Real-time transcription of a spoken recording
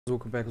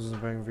Welcome back to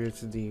Zanpakuto video.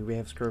 Today we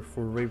have script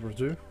for Raver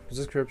 2.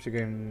 This script you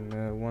can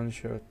one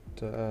shot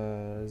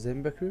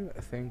Zanpakuto,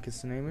 I think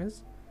his name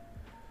is.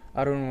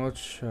 I don't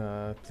watch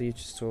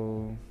Bleach,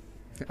 so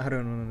I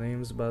don't know the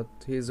names, but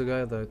he's a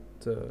guy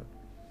that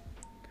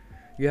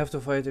you have to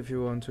fight if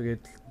you want to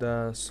get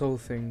the soul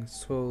thing,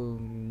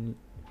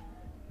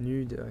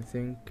 nude, I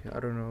think. I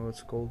don't know what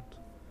it's called.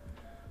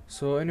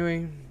 So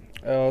anyway,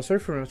 sorry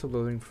for not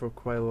uploading for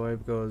quite a while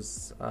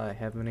because I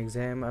have an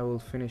exam. I will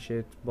finish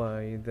it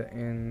by the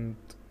end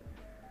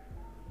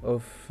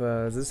of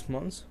this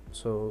month.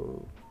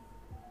 So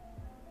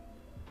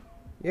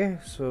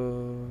yeah,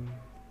 so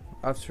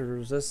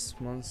after this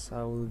month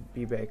I will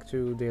be back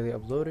to daily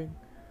uploading.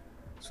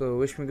 So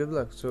wish me good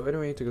luck. So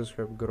anyway, to get the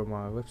script, go to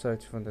my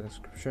website, find the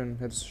description,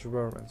 hit the search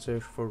bar and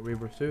search for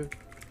Raver 2.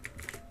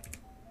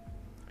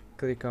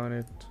 Click on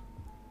it.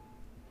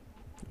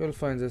 You'll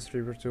find this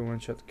Raver 2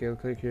 one-shot kill.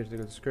 Click here to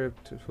get the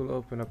script. It will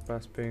open up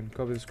fast pane.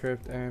 Copy the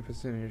script and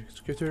paste it in your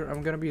executor.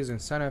 I'm gonna be using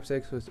synapse,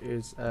 which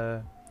is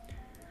a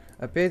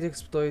paid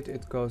exploit.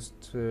 It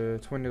costs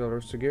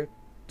 $20 to get.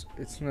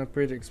 It's not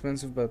pretty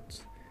expensive, but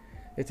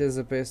it is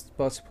the best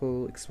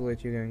possible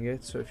exploit you can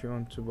get. So if you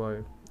want to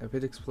buy a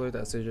paid exploit,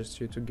 I suggest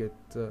you to get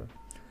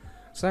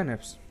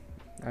synapse.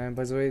 And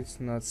by the way, it's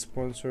not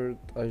sponsored.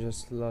 I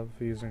just love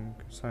using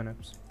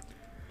synapse.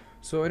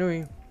 So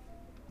anyway,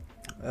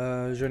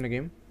 join the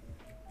game.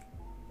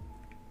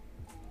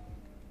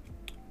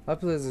 I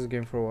played this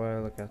game for a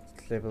while, like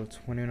at level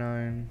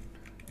 29,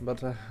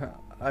 but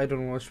I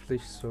don't watch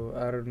Bleach, so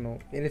I don't know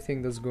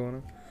anything that's going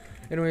on.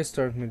 Anyway,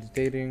 start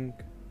meditating.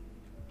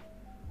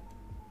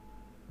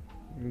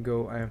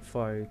 Go and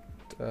fight.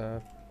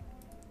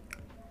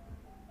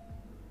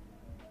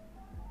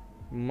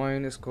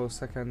 Mine is called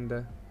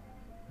Second,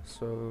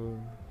 so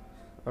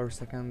or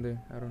Second,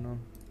 I don't know.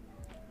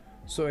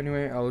 So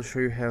anyway, I'll show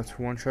you how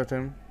to one-shot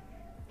him.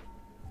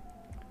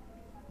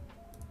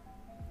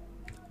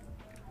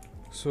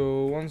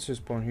 So once you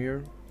spawn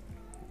here,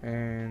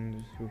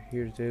 and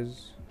here it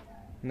is.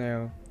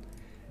 Now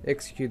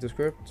execute the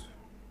script.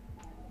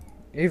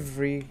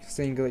 Every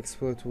single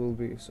exploit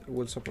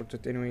will support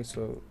it anyway,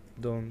 so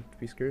don't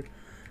be scared.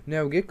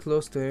 Now get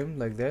close to him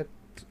like that,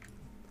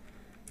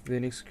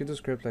 then execute the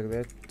script like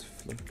that.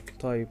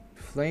 Type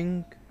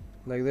fling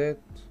like that,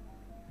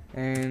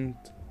 and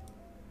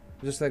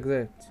just like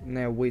that.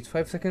 Now wait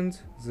 5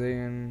 seconds,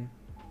 then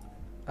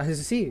as you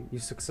see, you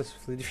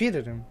successfully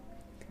defeated him.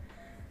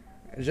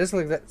 Just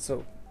like that.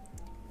 So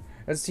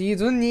as you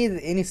don't need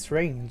any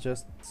string,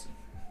 just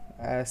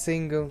a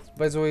single.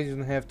 By the way, you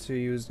don't have to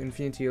use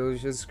infinity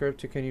lua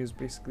script. You can use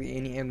basically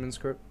any admin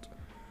script.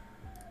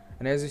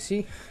 And as you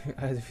see,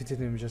 I defeated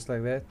him just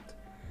like that,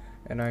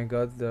 and I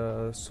got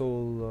the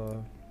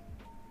soul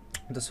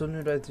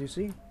nude that you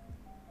see.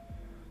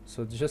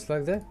 So just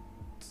like that,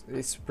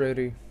 it's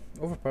pretty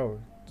overpowered,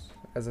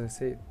 as I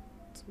said.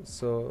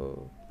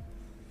 So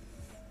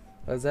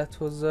that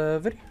was a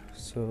video.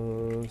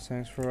 So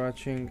thanks for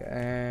watching,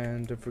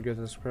 and don't forget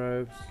to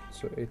subscribe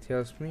so it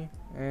helps me,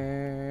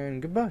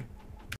 and goodbye.